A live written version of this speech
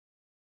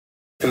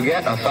To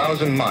get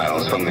 1,000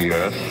 miles from the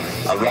Earth,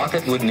 a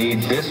rocket would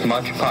need this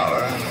much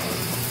power.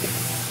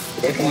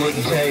 It would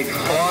take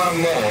far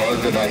more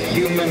than a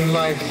human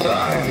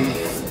lifetime.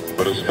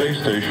 But a space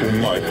station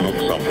might look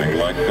something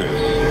like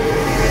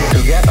this.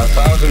 To get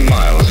 1,000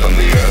 miles from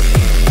the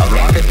Earth, a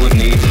rocket would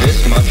need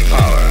this much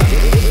power.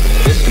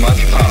 This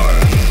much power.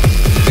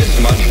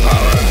 This much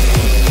power.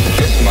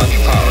 This much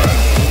power.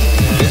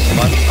 This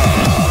much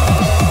power.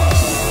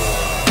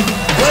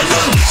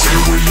 See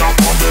we up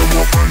on the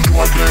open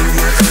door, then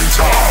we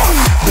enter.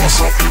 Bust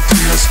up the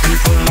place,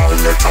 people now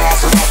let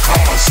off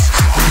rockers.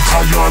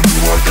 Because you're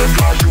more than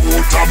the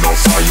youth and no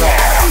fire.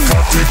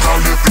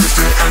 Practically place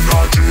the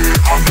energy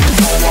and the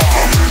power.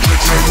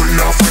 Say we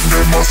are when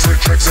they must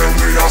reject, say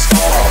we are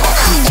star.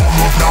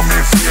 Come up now me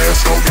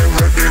face, now get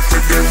ready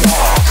for the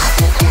war.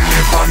 But we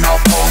live on a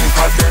punk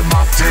and them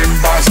acting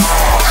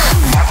bazaar.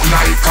 Mad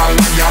like a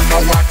lion,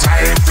 know what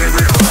time for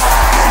it.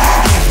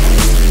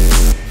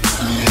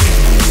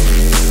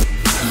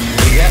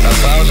 To get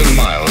 1,000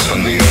 miles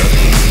from the Earth,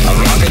 a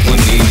rocket would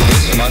need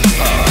this much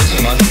power, this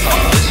much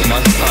power, this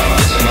much power,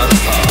 this much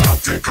power.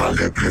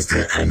 Practically place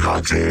the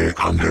energy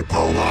and the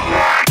power.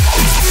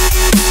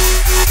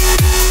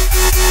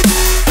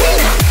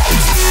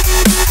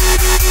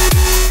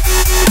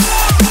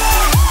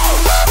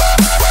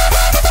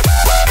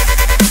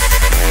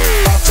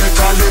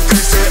 Practically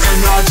place the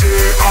energy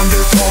and the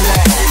power.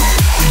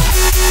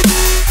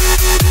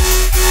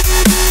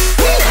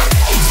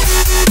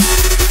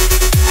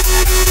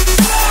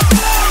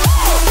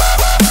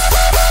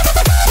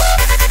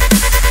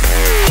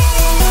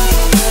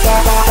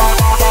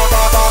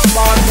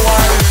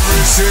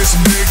 This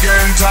big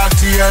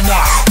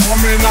entertainer,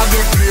 coming at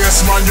the place,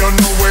 man, you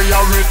know where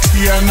you're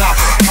retainer.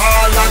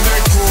 All of the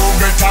crew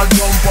better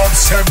jump up,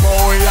 say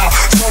boy, yeah.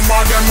 Some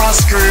of them a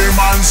scream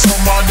and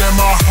some of them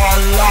a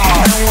holler.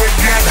 When we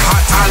get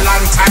hot a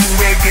long time,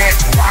 we get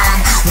warm.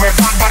 We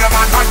bad, bad,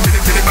 bad, bad,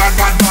 bitty, bad,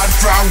 bad, bad,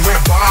 from we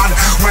born.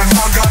 When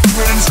Ragga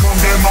twins come,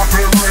 them up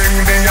we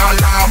ring the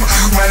alarm.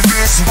 When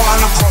this one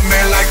come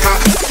in like a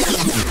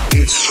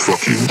it's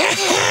fucking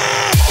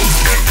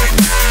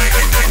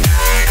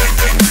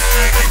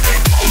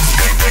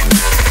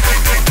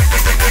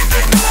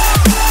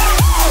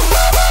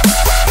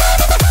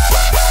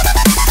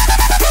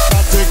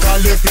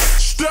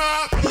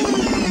stop.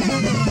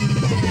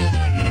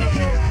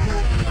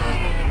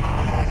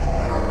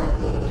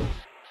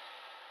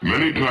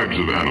 Many types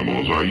of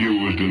animals are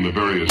used in the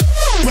various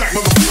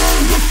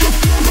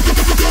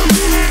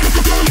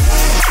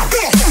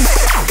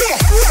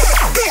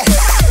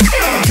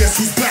Guess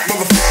who's back,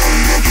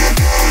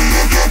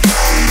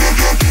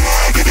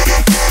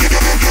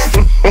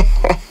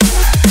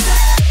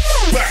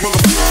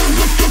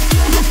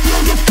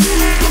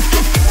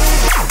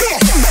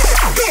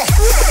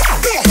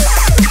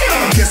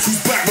 Guess who's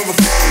back,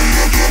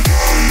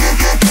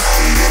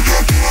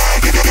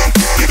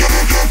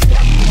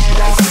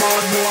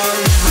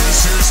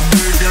 this is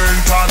big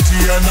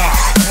entertainer.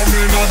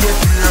 Coming at the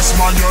place,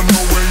 man, you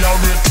know where you're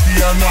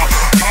retainer.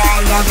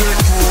 All of the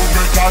crew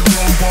better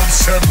jump up,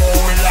 say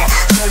boy, yeah.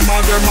 Some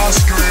of them a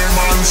scream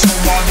and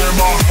some of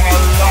them a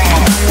holler.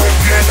 We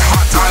get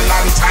hot a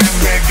long time,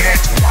 we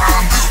get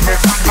warm. We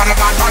fat, bad,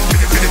 bad, bad,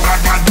 bitty, bad,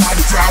 bad, bad,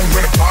 from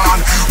we born.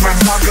 When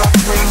Ragga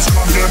twins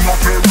come, them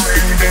up we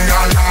ring the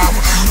alarm.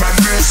 When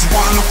this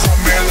one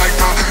come in like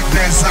a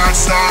desert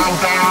storm,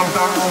 down,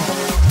 down.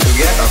 To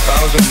get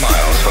 1,000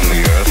 miles from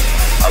the Earth,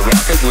 a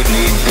rocket would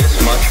need this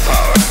much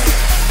power.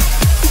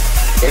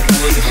 It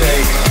would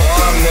take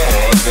far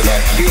more than a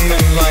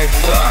human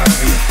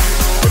lifetime.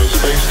 But a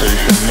space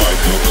station might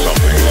look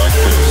something like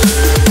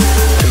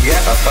this. To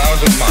get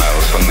 1,000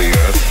 miles from the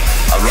Earth,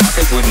 a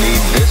rocket would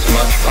need this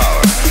much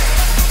power.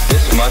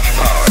 This much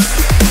power.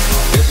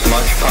 This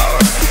much power.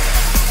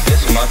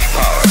 This much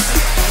power.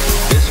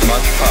 This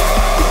much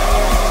power.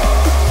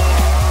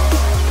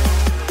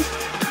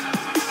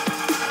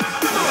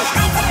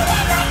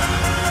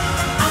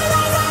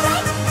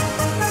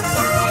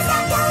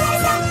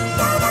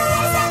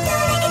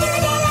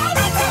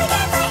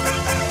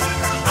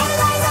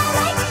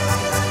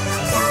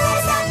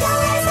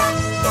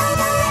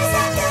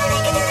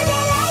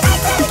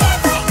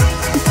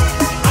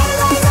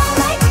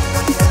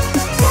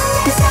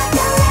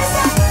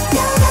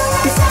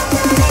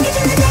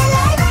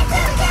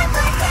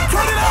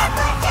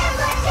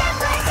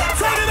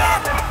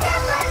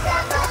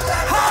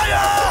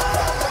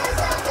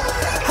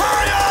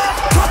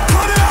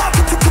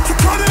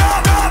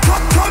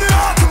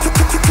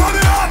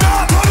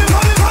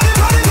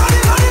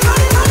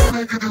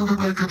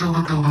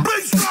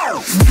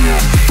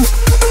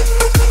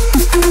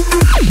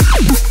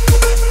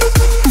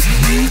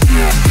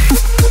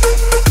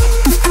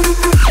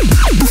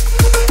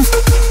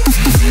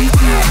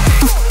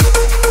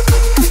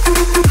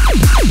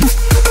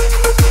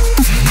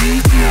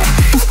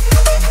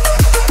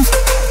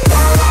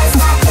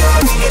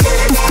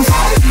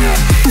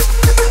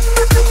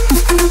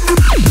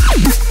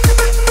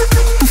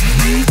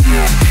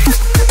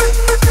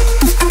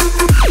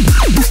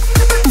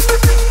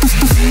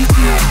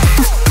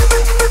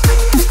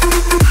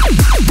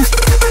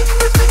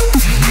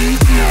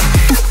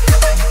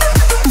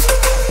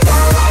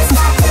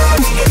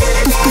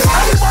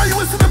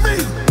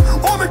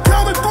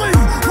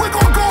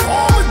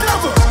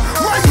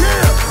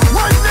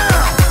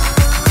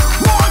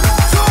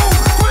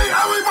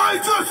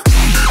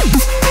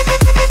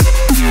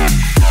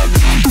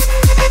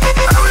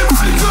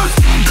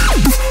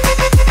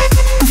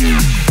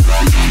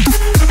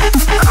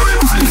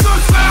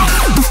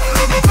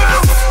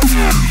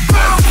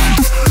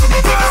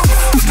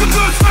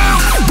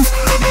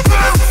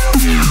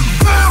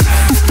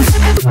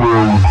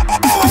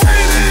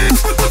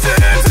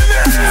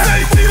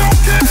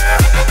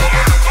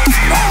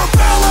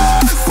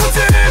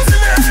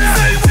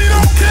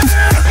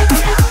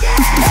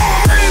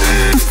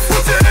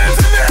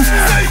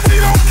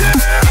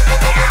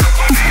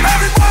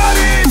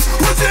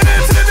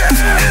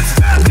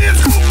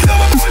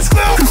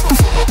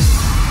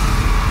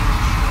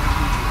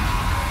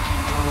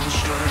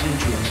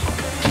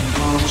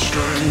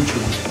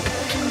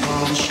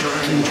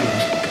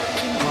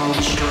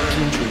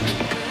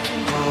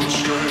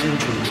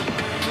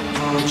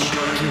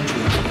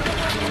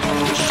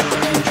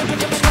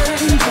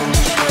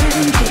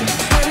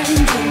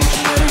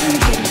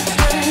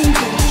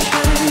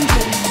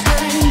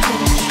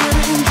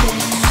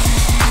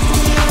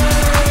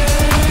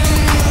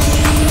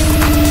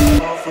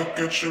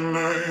 put your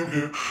name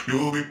here,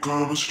 you'll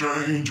become a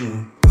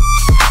stranger.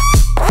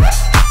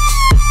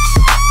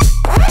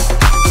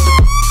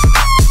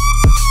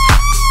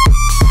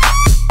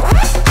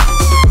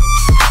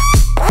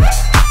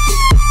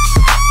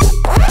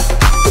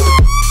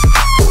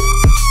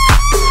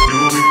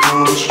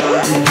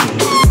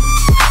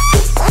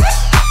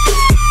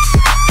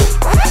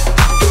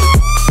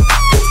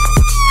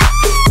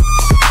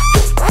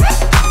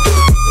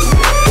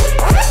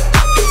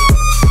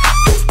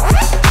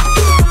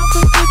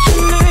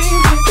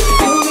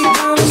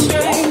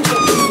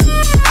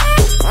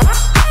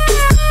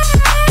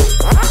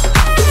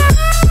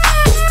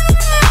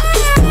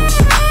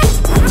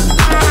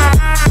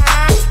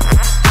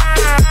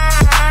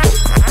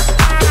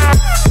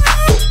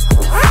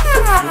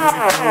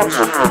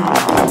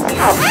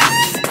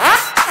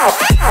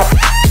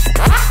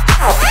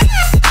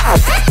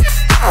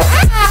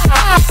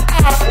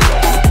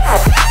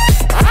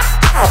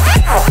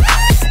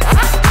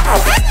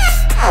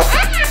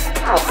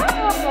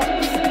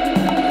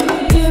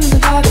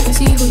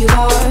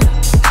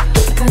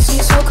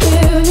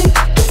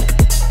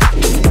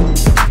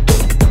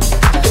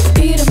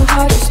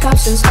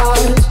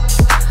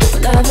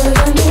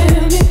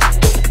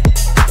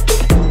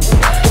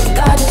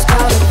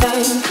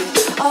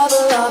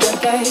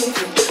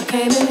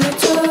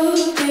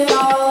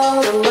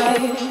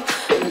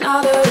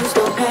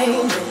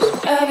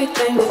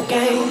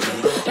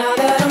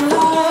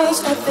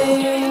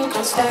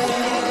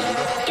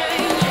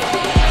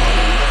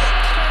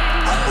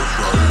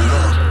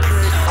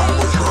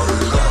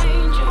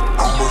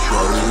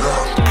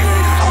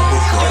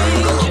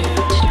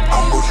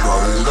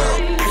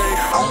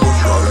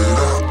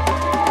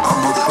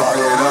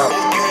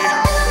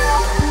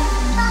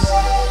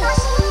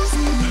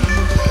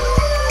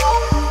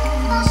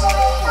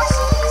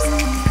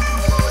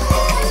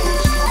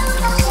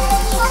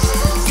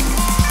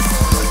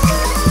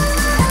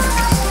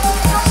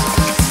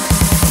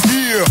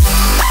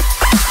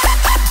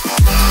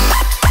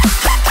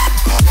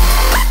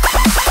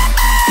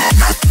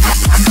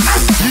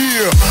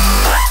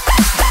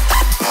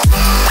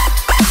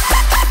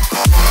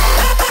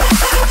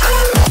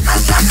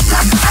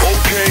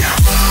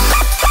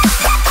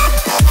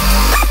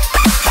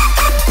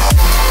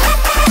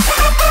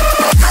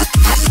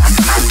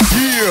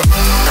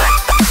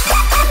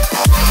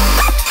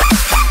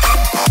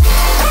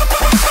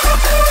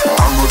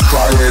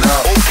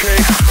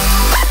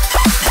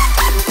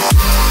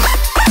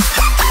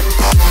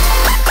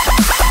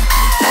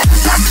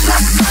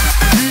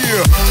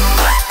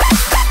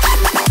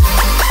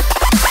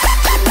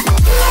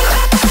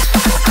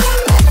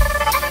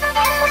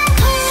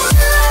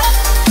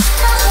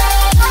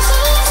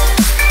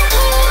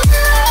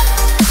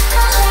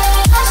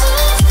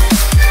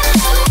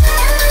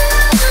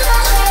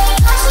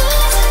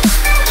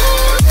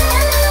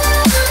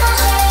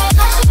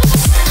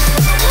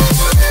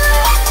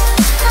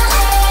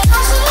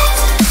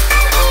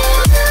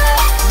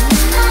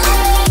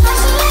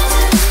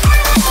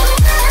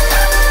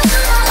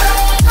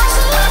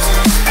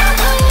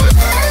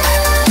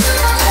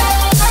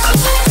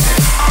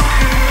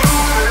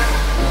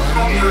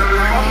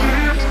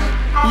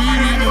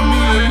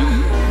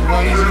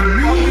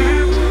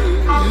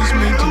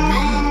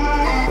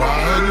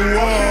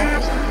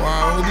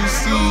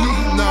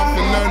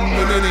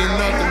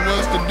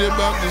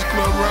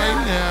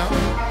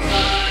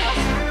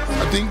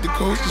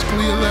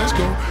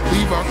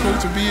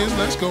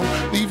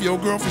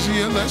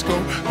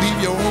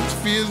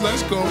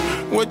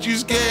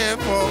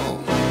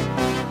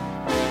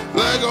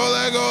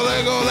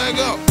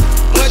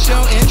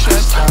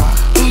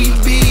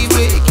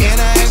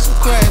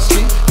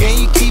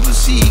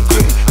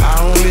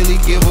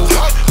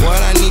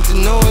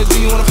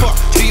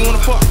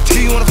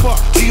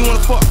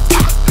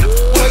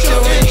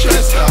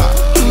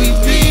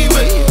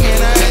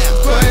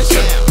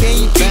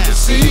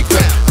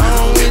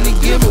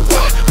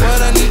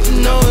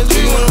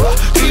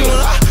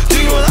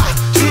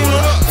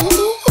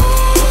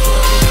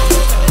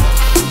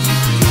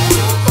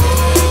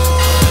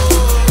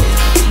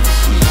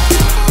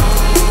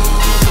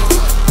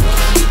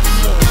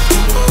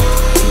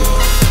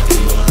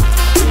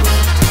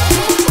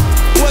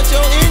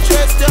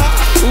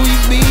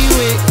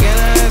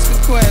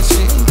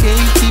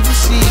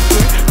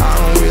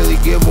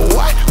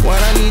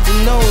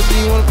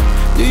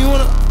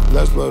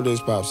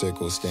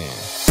 Popsicle stand.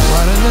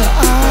 What in the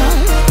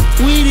eye?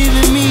 We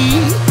didn't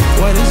mean.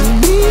 What does it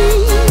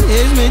mean?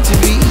 It's meant to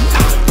be.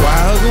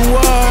 Wild the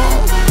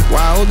wall,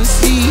 wild the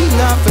sea.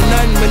 Not for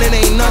nothing, but it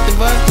ain't nothing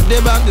for us to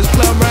dip out this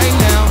club right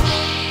now.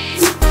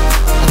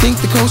 I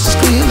think the coast is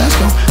clear, let's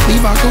go.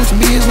 Leave our coats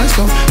and beers, let's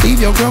go. Leave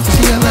your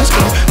girlfriends here, let's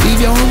go. Leave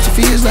your hopes and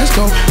fears, let's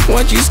go.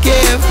 What you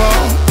scared for?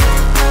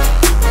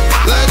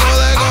 Let go,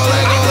 let go,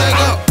 let go, let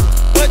go.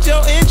 What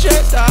your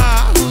interests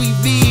are? Who you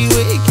be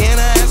with? Can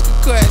I ask a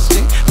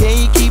question? Can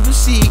you keep a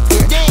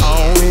secret? I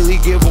don't really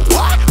give a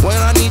what. What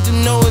I need to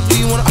know is do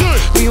you wanna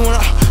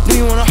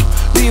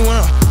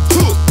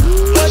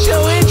What's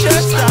your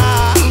interest?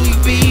 Who you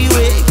be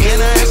with?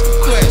 Can I ask a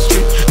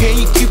question?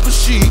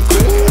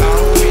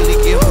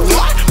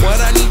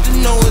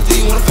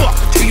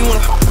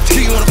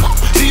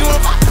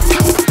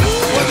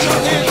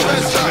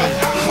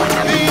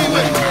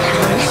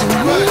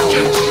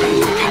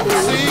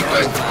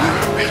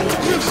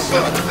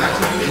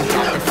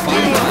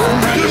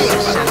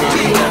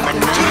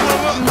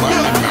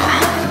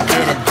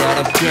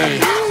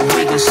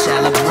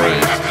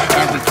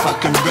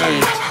 day,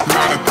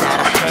 not a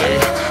better day,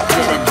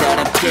 get a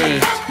better day,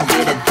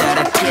 get a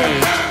better day,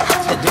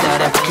 a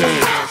better day,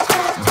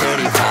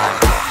 dirty vibe.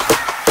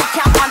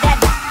 Jump on that,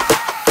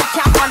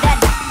 jump on that,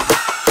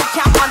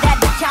 jump on that,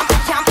 jump on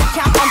that,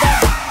 jump on that,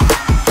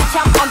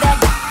 jump on that,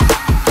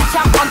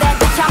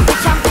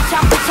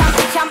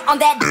 jump on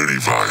that, dirty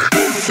vibe.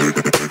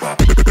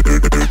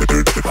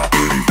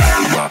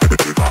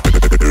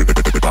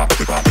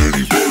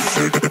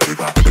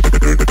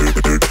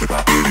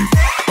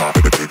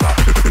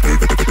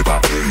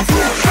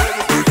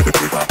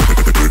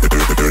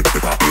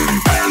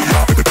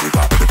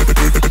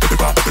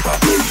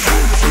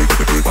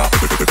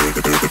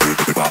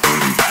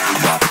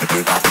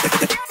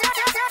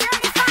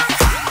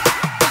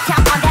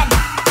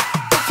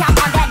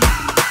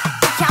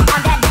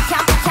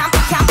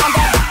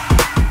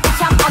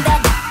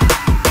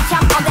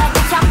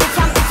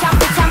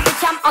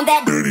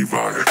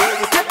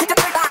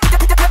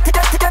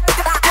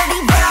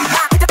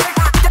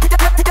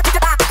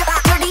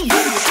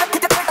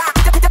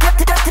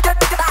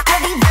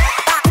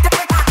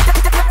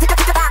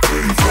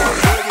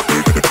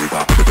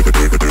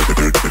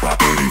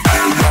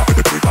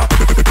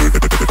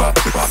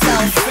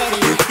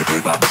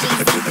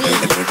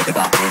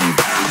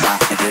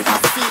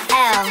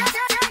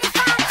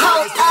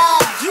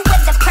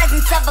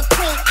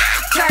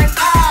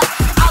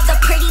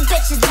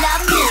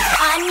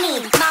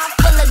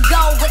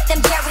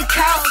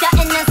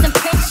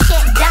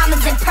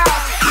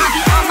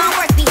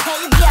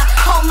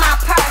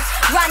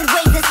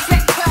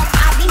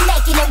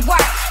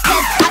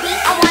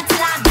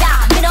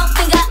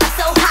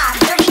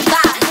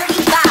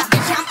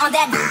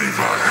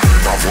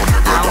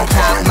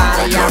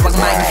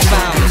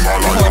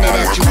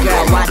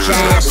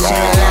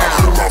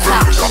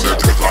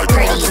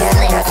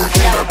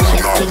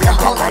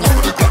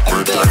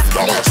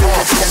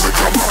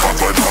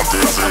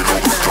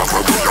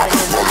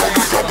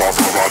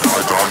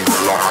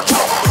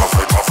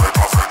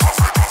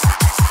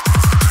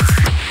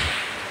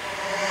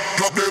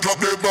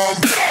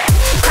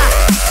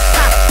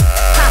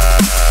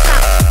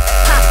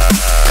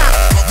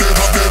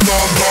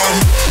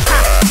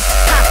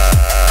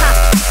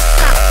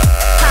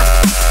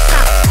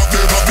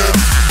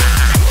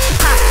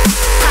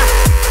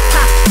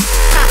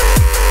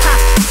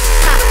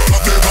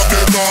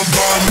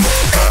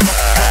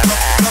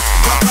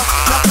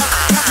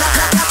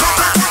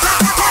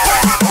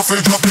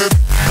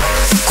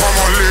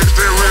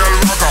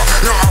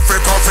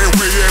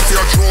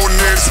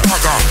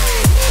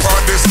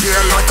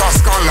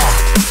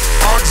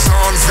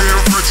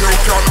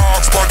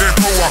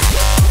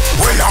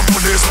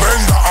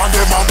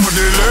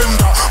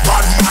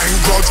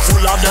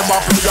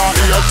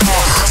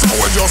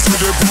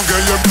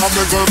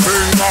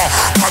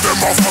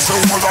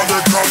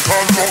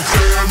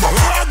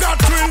 I got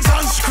twins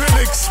and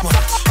Skrillex, man.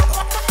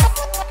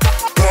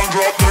 Don't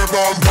drop the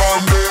bomb on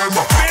them.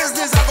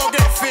 Business I go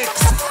get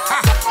fixed.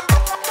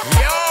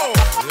 Yo,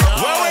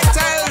 what we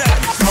tell them?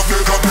 Drop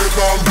the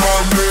bomb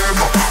on them.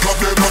 Drop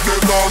the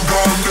bomb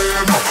on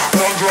them.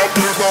 Don't drop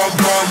the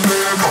bomb on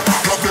them.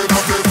 Drop the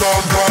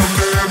bomb on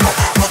them.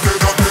 Drop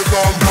the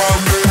bomb on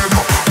them.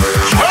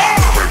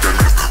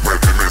 When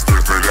the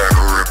mistake me let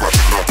rip.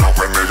 Not up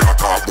when me a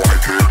talk, boy,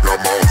 keep your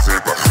mouth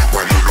zip.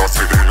 When you don't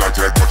see the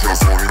legend, but you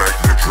soon make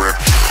the trip.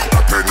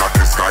 Up in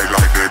the sky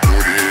like they do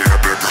the air.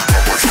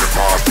 But you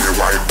pass the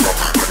white cup,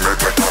 let me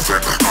take a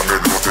sip. And the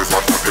notice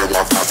what they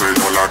want to say,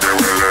 all of they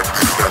will live.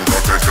 Then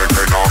don't they take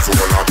it off, so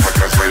all of the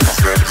guys will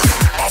slip.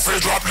 I feel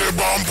drop the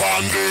bomb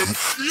on them.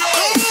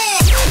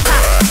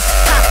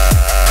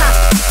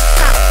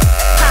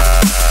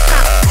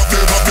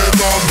 Drop the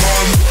bomb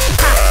on.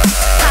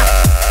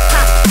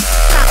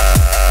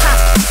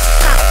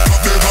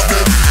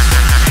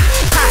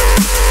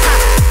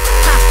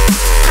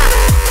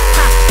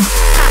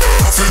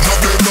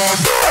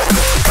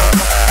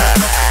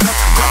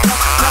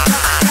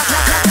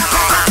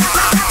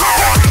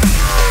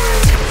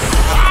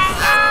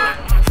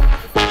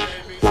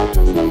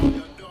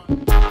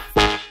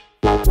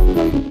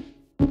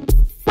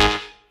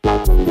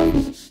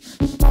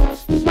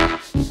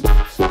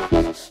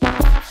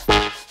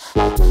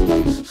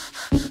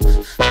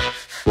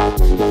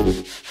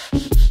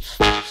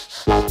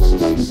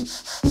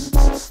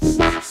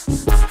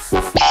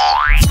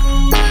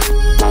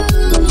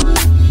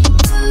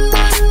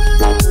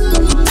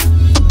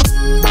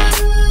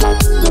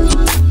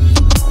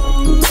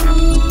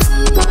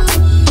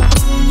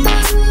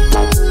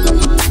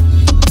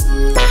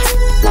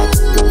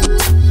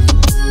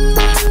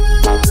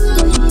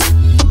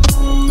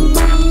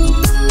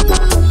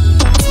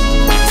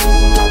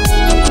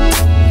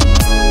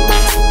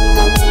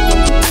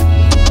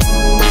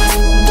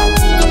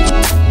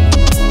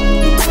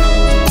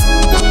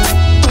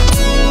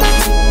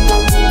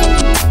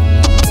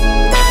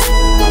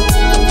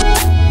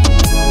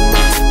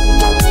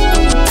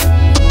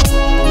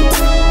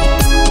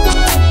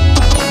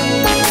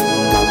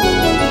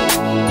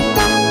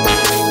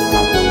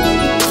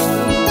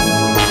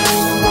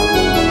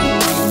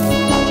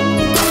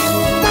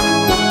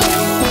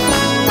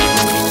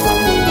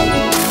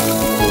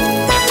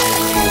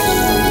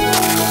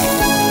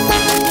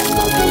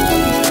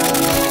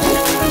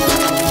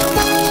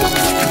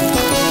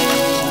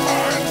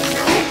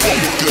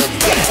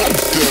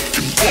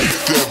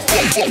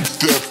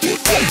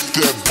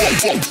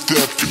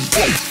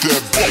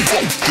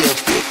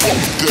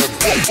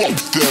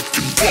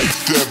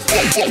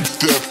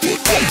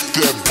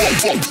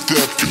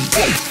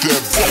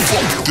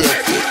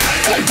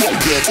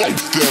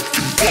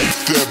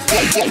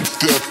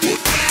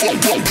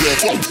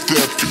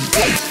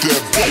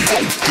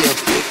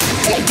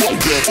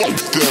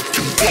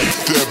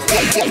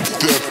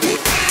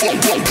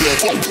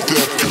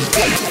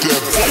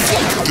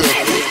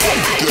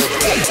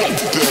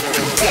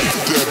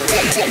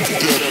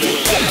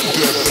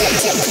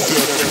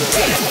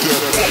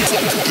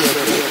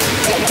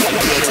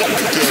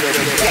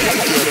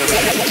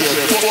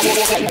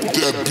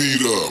 That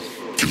beat up.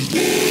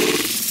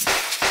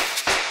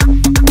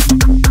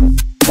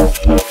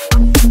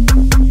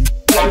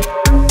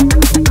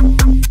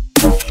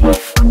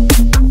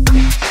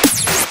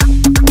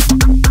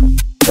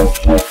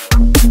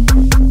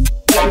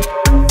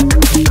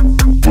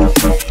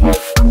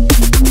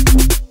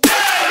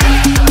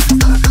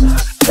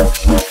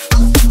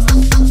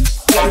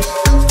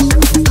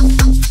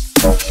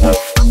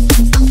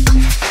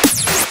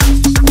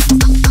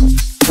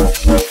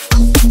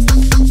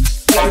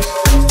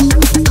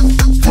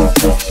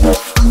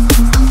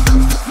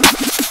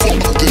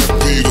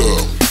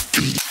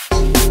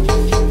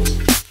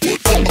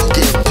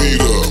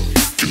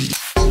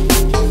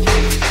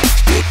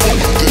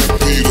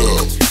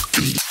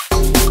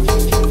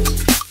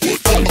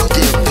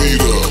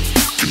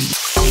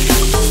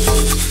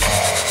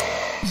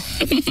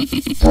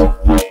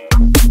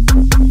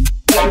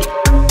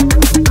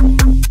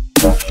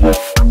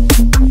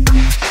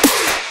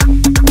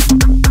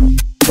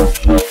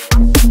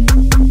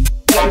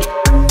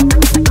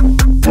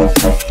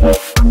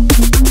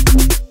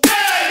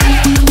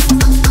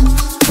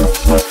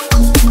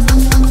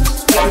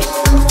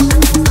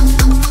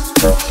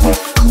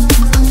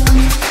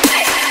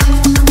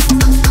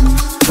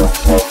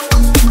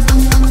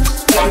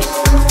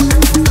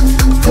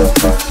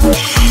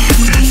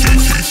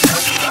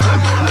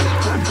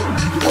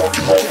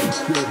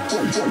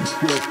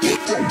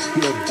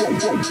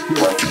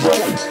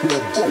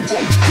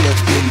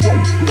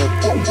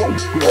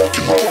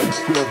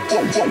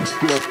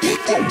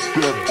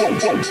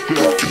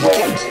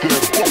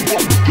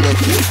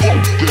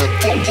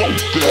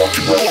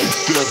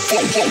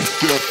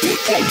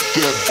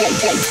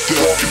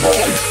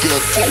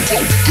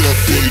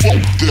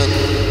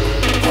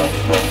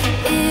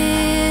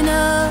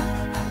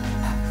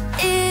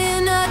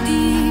 In a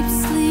deep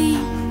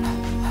sleep,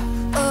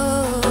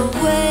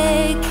 awakened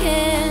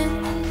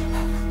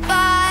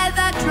by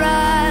the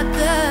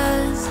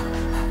draggers,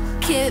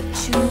 kept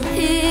you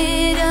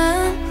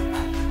hidden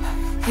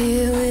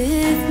here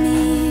with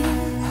me.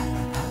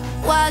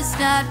 Was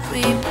not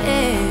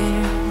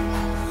prepared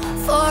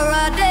for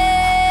a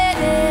dead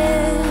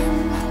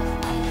end.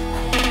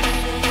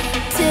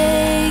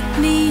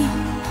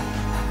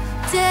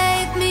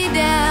 Take me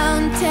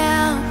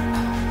downtown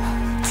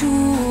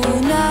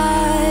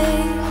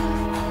tonight.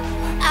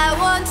 I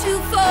want to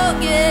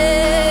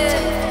forget.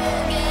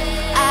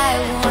 I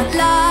want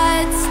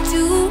lights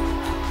to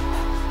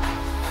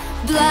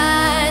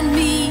blind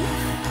me.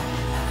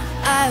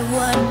 I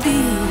want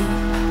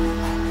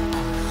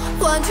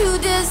to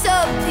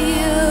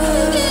disappear.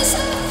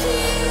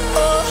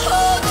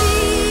 Oh,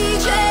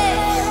 DJ,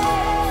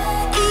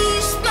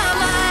 ease my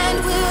mind,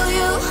 will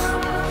you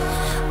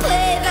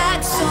play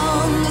that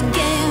song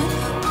again?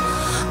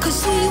 'Cause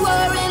we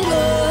were in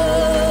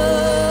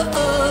love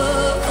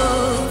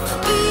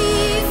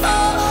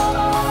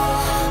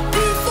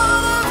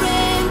before the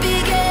rain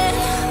began.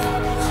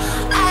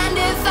 And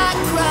if I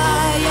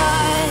cry,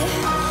 I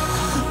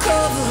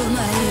cover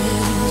my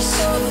ears.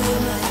 Oh,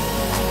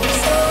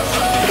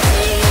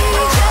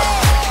 DJ,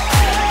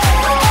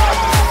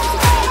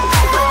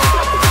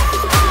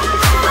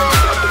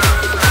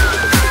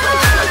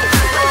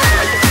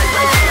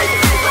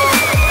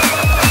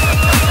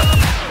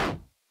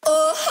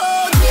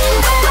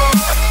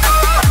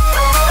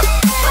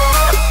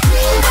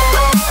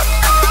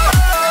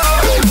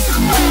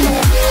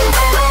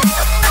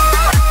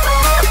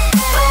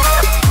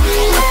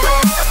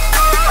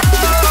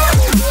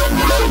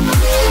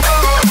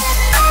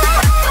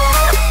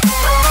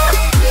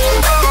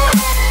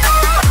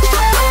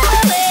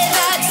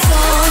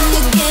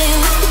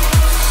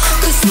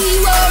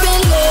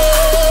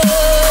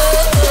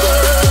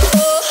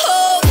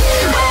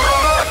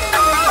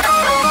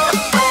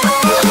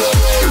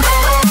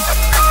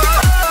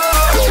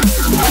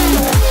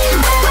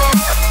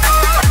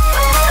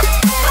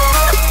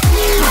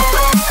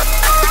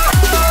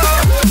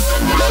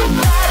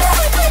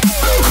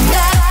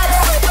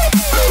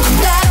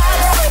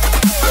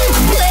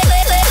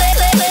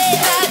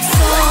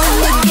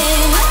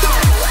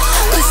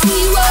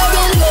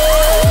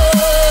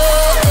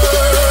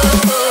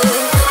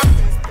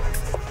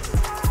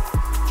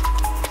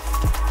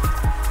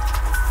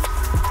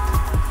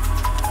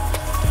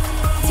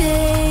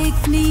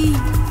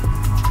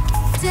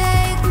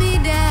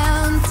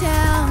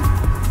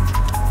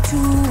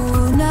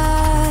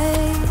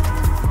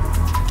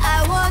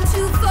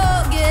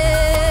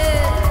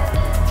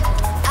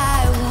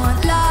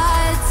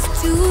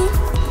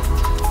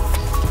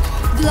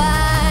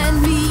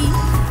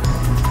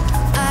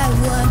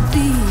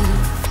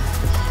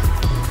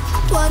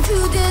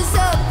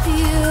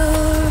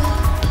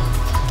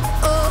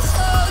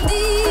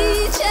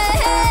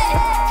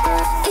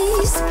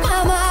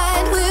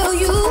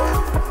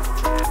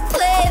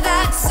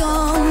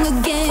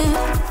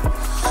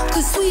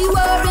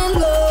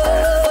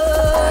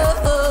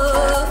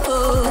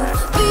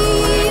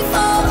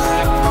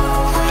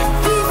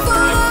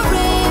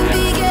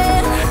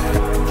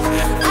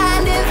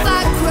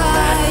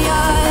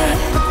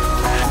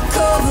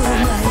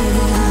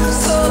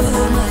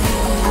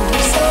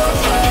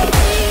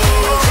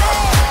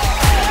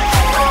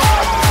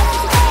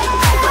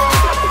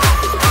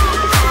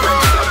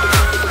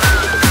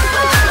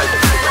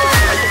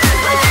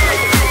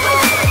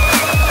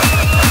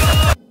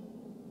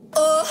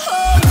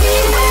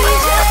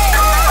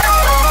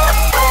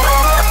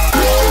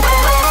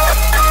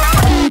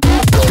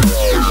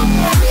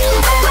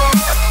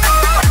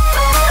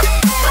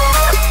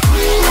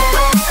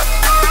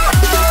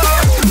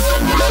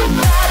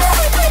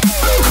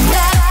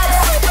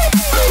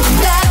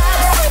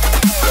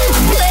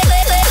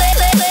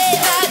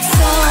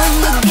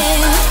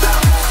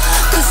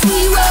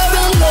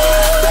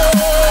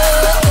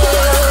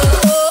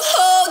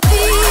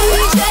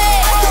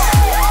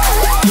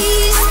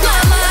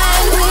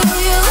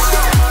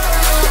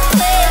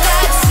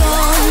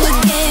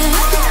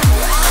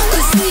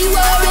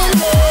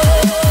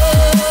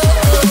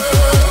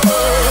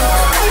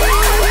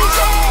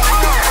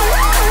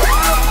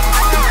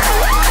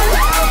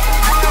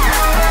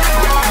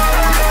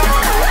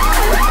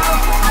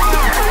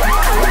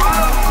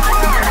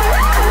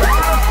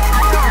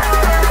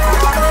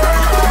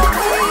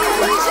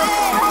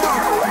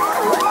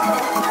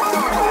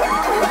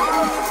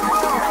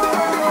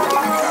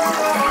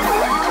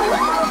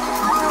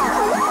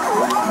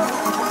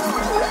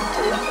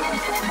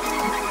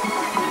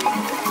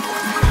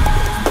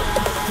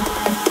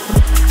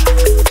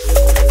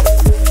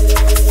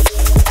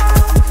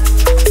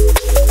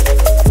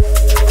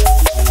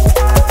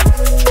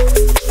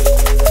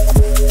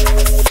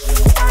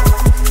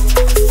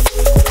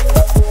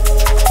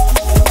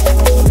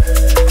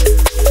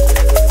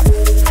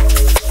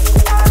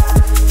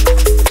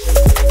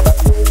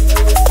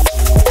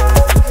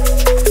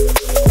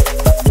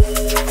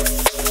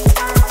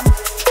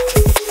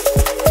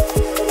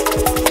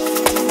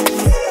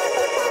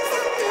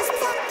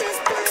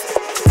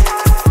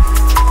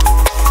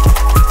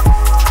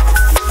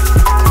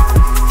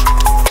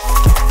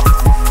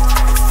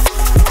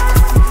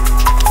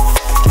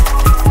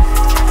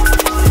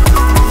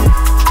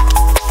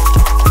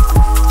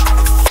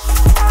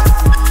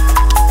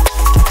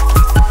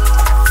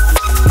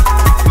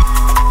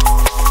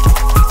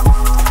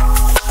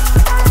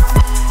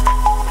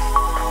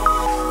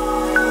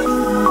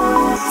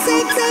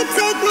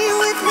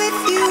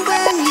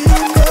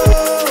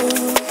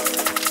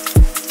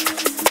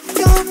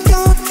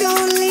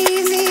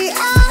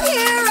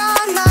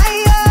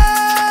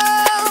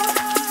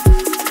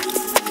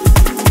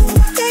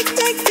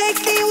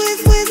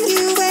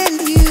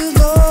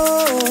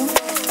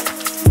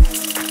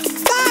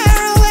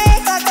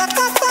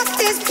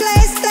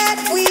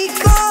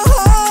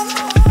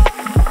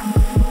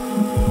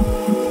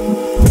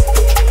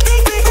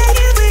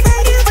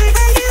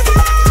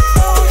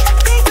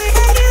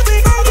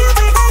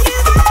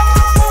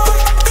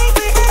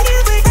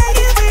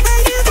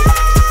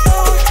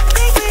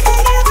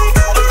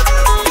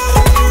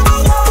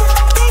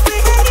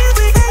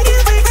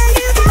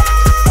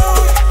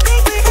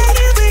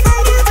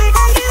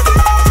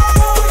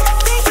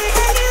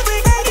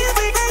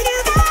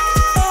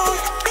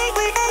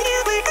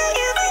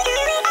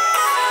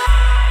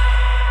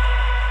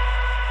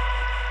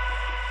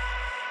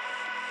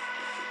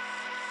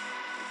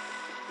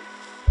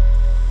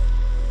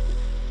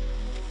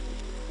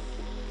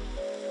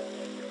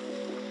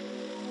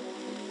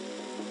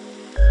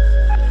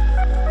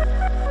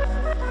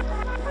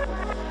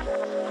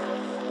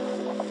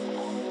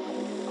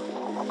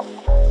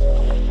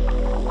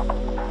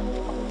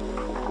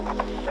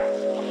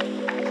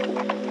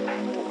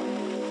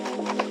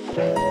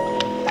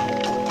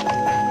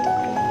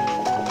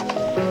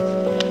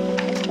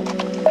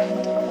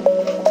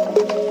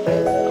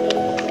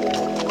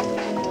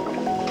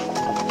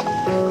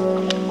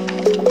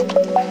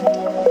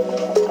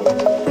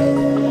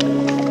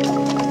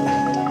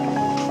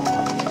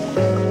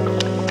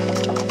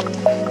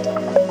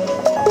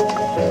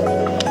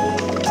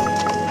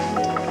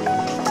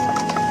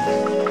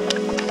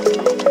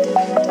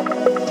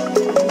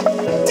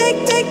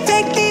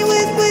 Take me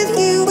with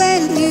you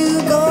when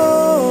you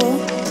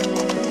go.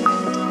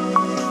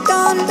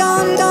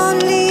 Don't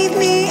leave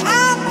me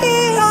out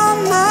here on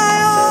my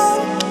own.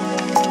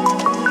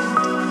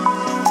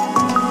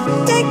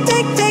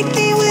 Take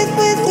me with